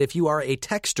If you are a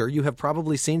texter, you have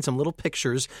probably seen some little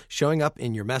pictures showing up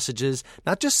in your messages,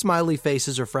 not just smiley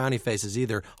faces or frowny faces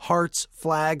either. Hearts,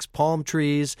 flags, palm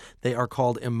trees. They are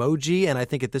called emoji, and I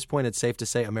think at this point it's safe to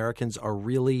say Americans are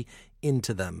really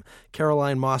into them.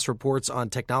 Caroline Moss reports on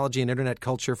technology and internet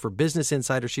culture for Business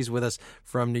Insider. She's with us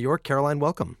from New York. Caroline,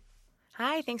 welcome.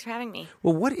 Hi, thanks for having me.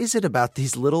 Well, what is it about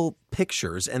these little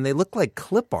pictures, and they look like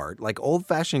clip art, like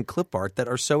old-fashioned clip art, that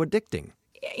are so addicting?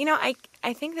 You know,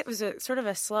 I think that was a sort of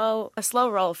a slow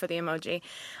roll for the emoji.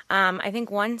 I think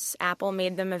once Apple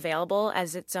made them available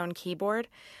as its own keyboard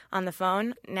on the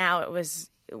phone, now it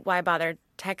was, why bother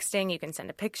texting? You can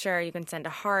send a picture, you can send a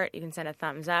heart, you can send a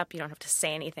thumbs up. You don't have to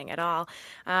say anything at all.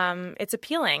 It's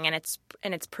appealing and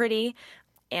it's pretty,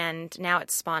 and now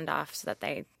it's spawned off so that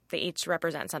they each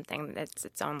represent something that's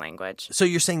its own language. So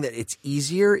you're saying that it's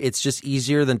easier? It's just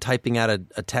easier than typing out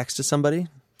a text to somebody?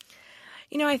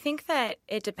 You know, I think that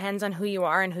it depends on who you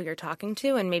are and who you're talking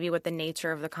to and maybe what the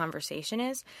nature of the conversation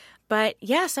is. But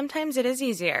yeah, sometimes it is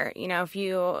easier. You know, if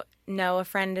you know a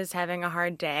friend is having a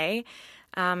hard day,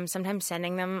 sometimes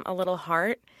sending them a little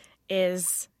heart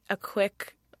is a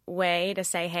quick way to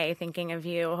say, hey, thinking of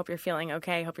you, hope you're feeling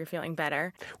okay, hope you're feeling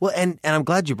better. Well, and I'm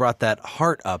glad you brought that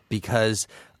heart up because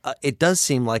it does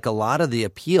seem like a lot of the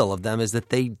appeal of them is that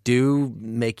they do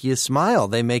make you smile.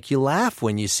 They make you laugh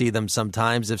when you see them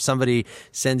sometimes. If somebody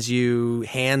sends you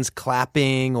hands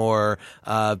clapping or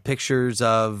pictures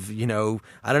of,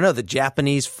 I don't know, the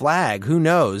Japanese flag, who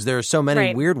knows? There are so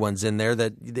many weird ones in there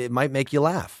that it might make you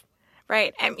laugh.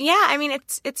 Right. Yeah, I mean,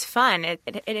 it's fun.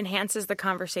 It enhances the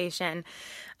conversation.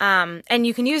 And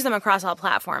you can use them across all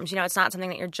platforms. You know, it's not something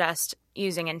that you're just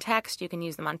using in text. You can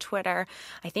use them on Twitter.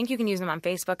 I think you can use them on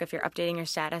Facebook if you're updating your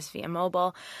status via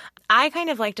mobile. I kind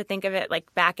of like to think of it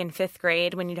like back in 5th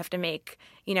grade when you'd have to make,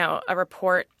 a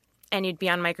report and you'd be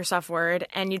on Microsoft Word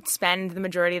and you'd spend the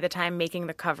majority of the time making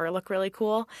the cover look really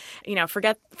cool.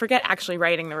 Forget actually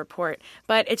writing the report.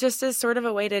 But it just is sort of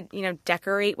a way to,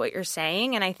 decorate what you're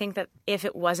saying. And I think that if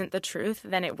it wasn't the truth,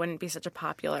 then it wouldn't be such a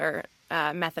popular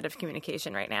method of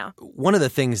communication right now. One of the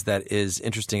things that is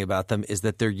interesting about them is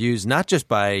that they're used not just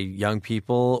by young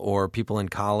people or people in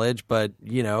college, but,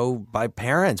 by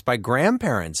parents, by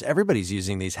grandparents. Everybody's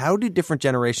using these. How do different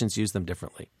generations use them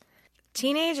differently?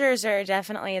 Teenagers are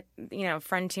definitely,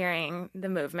 frontiering the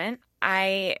movement.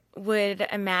 I would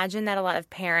imagine that a lot of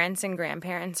parents and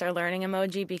grandparents are learning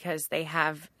emoji because they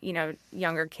have,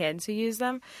 younger kids who use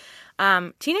them.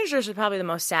 Teenagers are probably the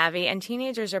most savvy, and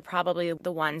teenagers are probably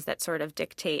the ones that sort of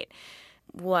dictate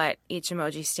what each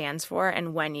emoji stands for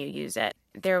and when you use it.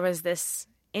 There was this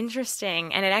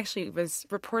interesting, and it actually was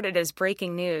reported as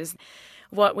breaking news,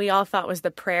 what we all thought was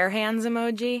the prayer hands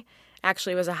emoji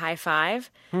actually was a high five.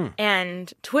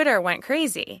 And Twitter went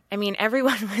crazy. I mean,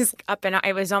 everyone was up and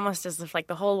it was almost as if like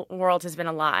the whole world has been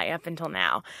a lie up until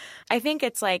now. I think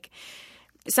it's like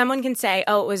someone can say,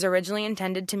 oh, it was originally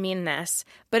intended to mean this,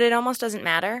 but it almost doesn't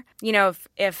matter.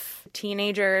 If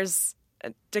teenagers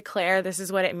declare this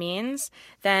is what it means,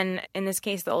 then in this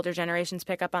case, the older generations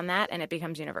pick up on that and it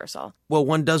becomes universal. Well,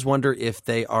 one does wonder if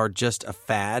they are just a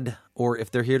fad or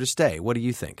if they're here to stay. What do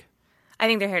you think? I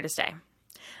think they're here to stay.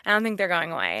 I don't think they're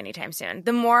going away anytime soon.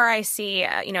 The more I see,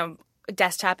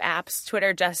 desktop apps,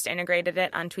 Twitter just integrated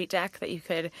it on TweetDeck that you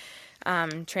could,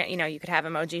 you could have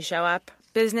emoji show up.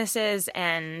 Businesses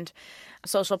and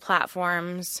social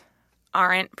platforms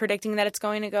aren't predicting that it's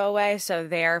going to go away, so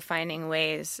they're finding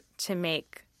ways to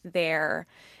make their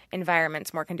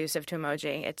environments more conducive to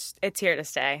emoji. It's here to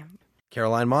stay.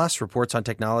 Caroline Moss reports on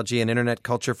technology and internet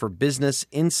culture for Business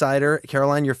Insider.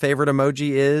 Caroline, your favorite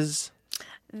emoji is?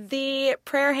 The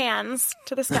prayer hands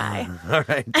to the sky. All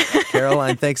right.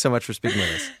 Caroline, thanks so much for speaking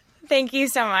with us. Thank you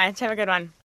so much. Have a good one.